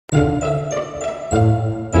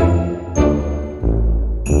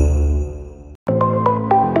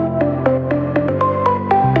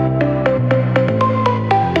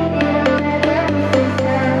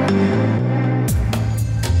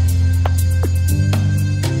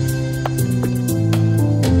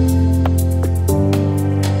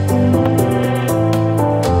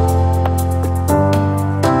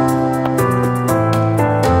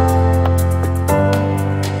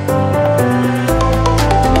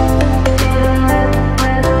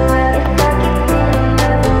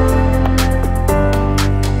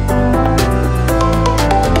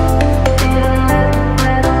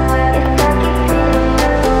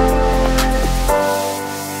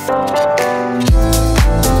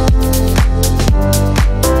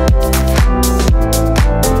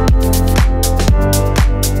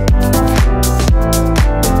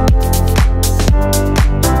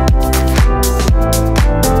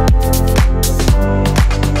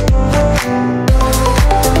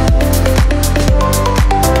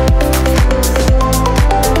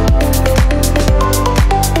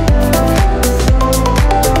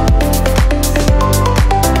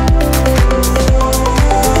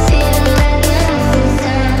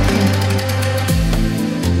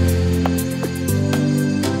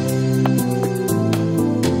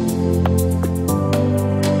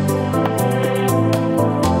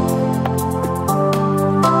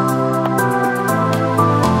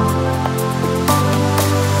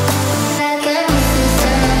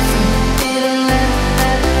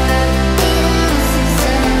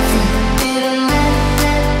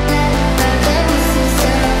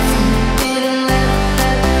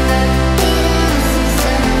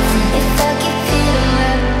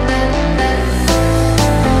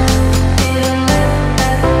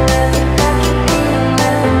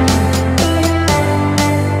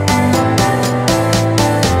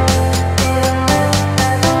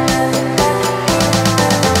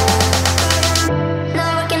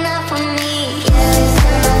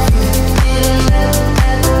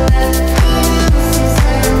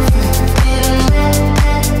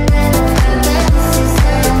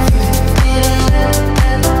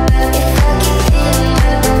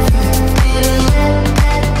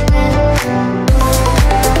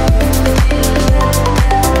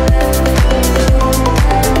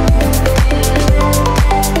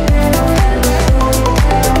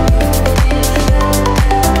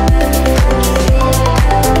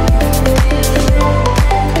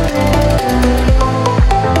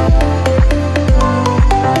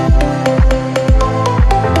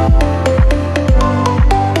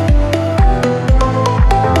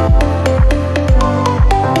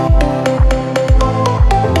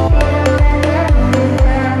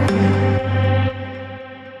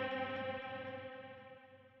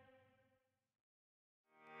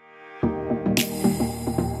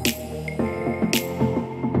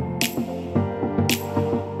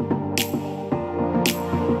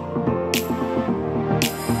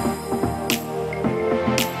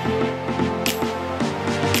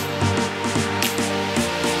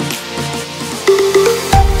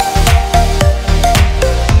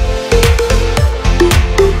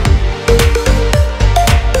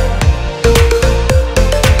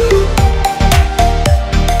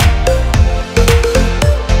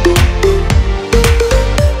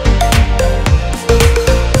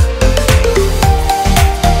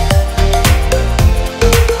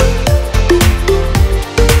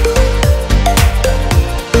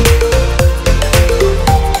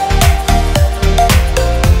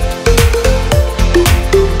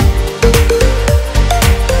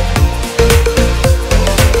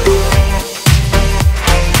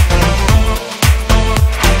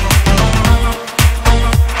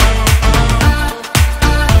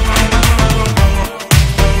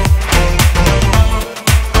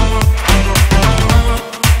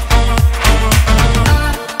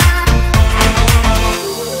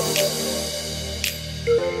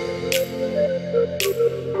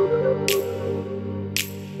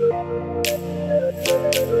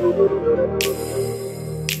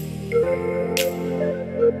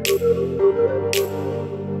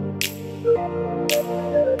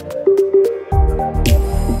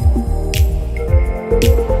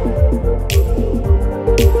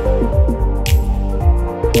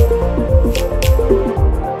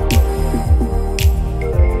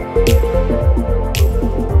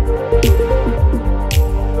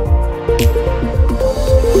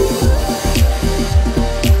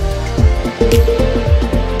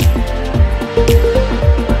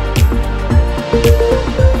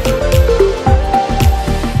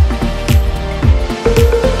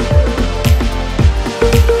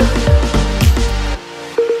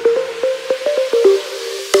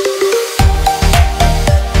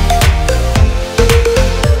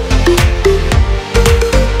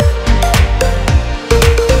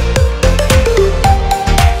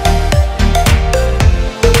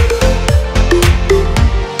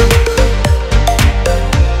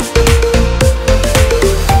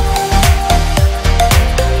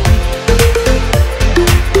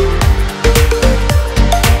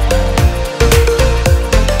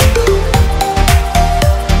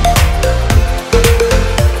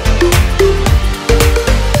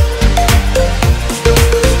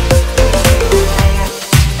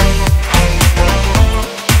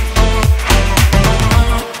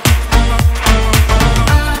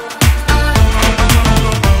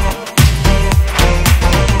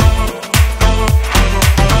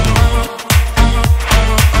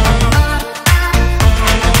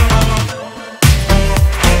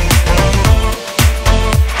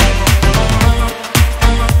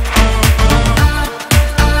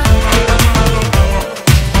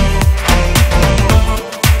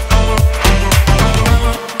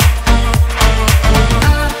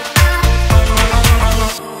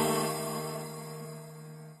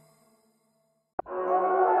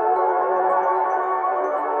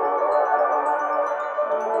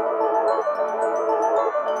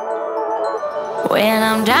When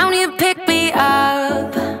I'm down, you pick me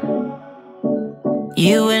up.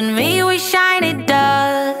 You and me, we shiny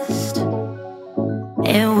dust,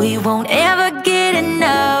 and we won't ever get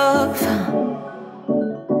enough.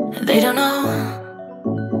 They don't know,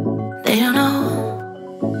 they don't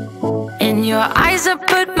know. In your eyes I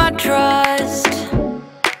put my trust.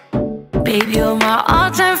 Babe, you're my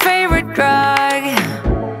all-time favorite drug.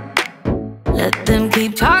 Let them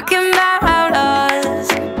keep talking about us,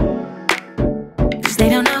 'cause they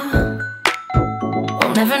don't know,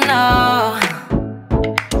 we'll never know.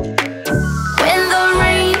 When the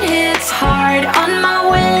rain hits hard on my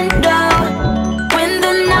window, when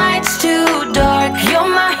the night's too dark,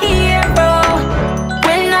 you're my hero.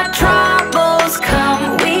 When our troubles come,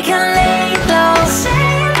 we can lay low. Say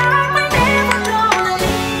like we're never gonna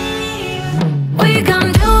leave. We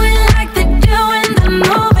gon' do it like they do in the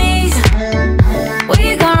movies.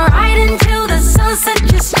 We gon' ride into the sunset,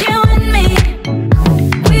 just you and me.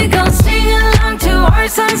 We gon' sing along to our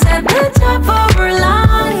songs at the top of our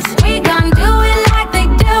lungs. We gon' do it like they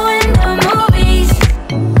do in the movies.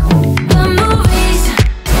 The movies,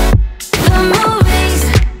 the movies.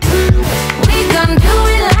 We gon' do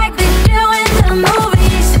it like they do in the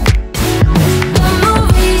movies. The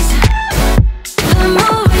movies, the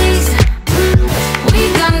movies. We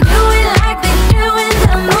gon' do it like they do in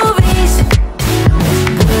the movies.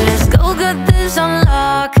 Good as gold, got this on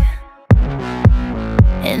lock,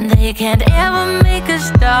 and they can't ever make us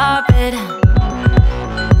stop it.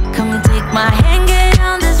 Come take my hand, get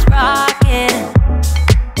on this rocket.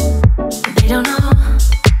 They don't know,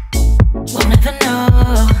 we'll never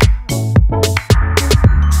know.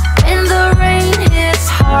 When the rain hits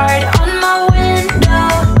hard on my window,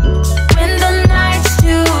 when the night's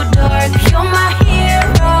too dark, you're my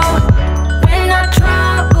hero. When our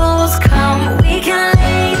troubles come, we can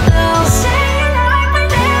lay low. Say like we're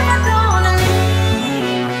never gonna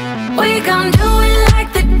leave. We gon' do it like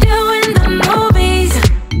they do in the movies.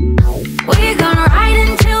 We gon' ride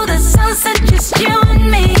into the sunset, just you and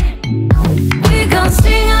me. We gon'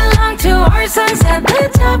 sing along to our songs at the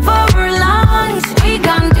top of our lungs. We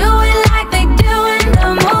gon' do it like they do in the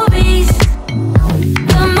movies.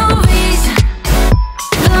 The movies,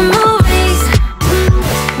 the movies.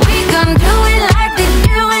 We gon' do it like they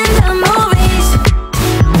do in the movies.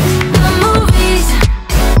 The movies,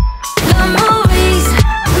 the movies.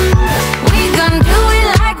 We gon' do it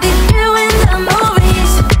like they do in the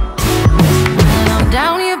movies. When I'm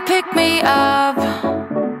down, you pick me up.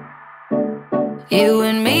 You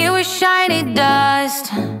and me, we shiny dust.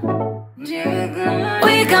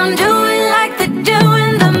 We gon' do it like they do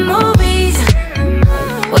in the movies.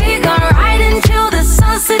 We gon' ride into the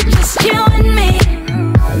sunset, just you and me.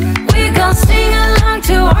 We gon' sing along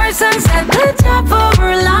to our songs at the top of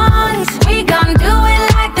our lungs. We gon' do it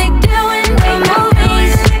like they do in the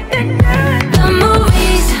movies. The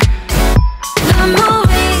movies, the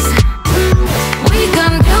movies. We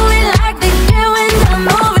gon' do it like they do in the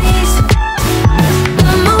movies.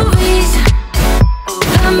 The movies,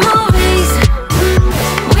 the movies.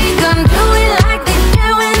 We gon' do it like they do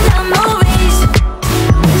in the movies.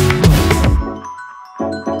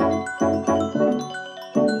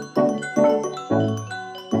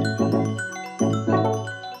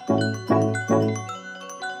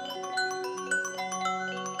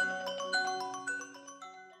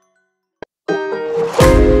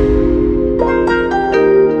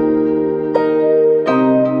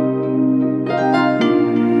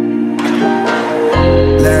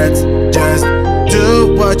 Let's just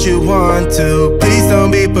do what you want to. Please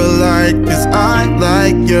don't be polite, 'cause I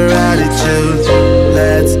like your attitude.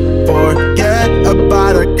 Let's forget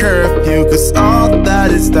about a curfew, 'cause all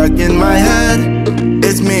that is stuck in my head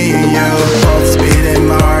is me and you. Both speeding,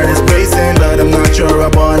 my heart is racing, but I'm not sure I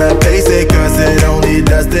wanna pace it, 'cause it only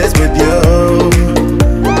does this with you.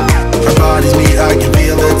 Our bodies meet, I can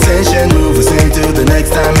feel the tension. Move us into the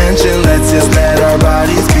next dimension. Let's just let our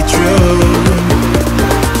bodies be true.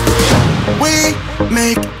 We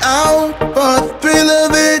make out for the thrill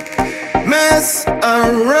of it, mess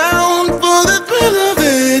around for the thrill of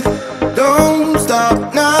it. Don't stop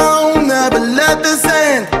now, never let this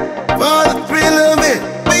end. For the thrill of it,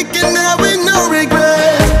 we can have with no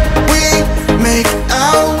regret. We make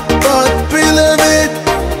out for the thrill of it,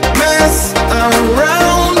 mess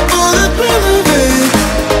around for the thrill of it.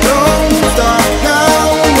 Don't stop now,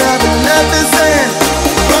 never let this end.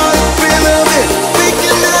 For the thrill of it, we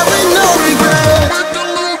can have with no regret.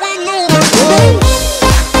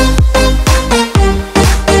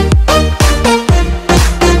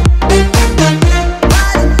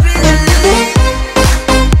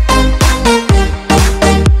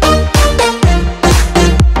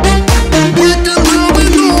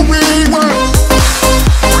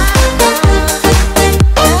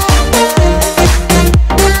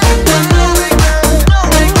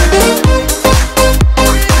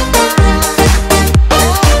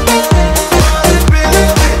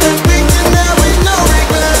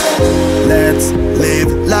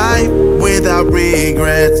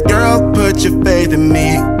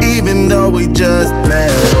 we just play.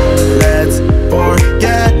 Let's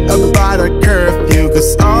forget about our curfew,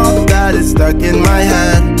 cause all that is stuck in my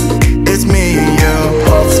head. It's me and you,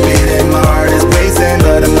 pulse speeding, my heart is racing,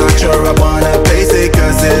 but I'm not sure I wanna face it,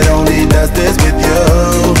 cause it only does this with you.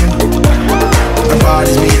 Our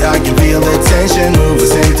bodies meet, I can feel the tension, move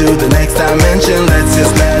us into the next dimension. Let's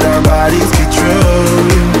just let our bodies be true.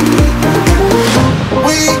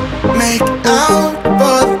 We make out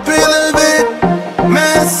for the thrill of it,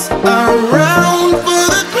 mess around for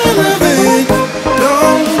the thrill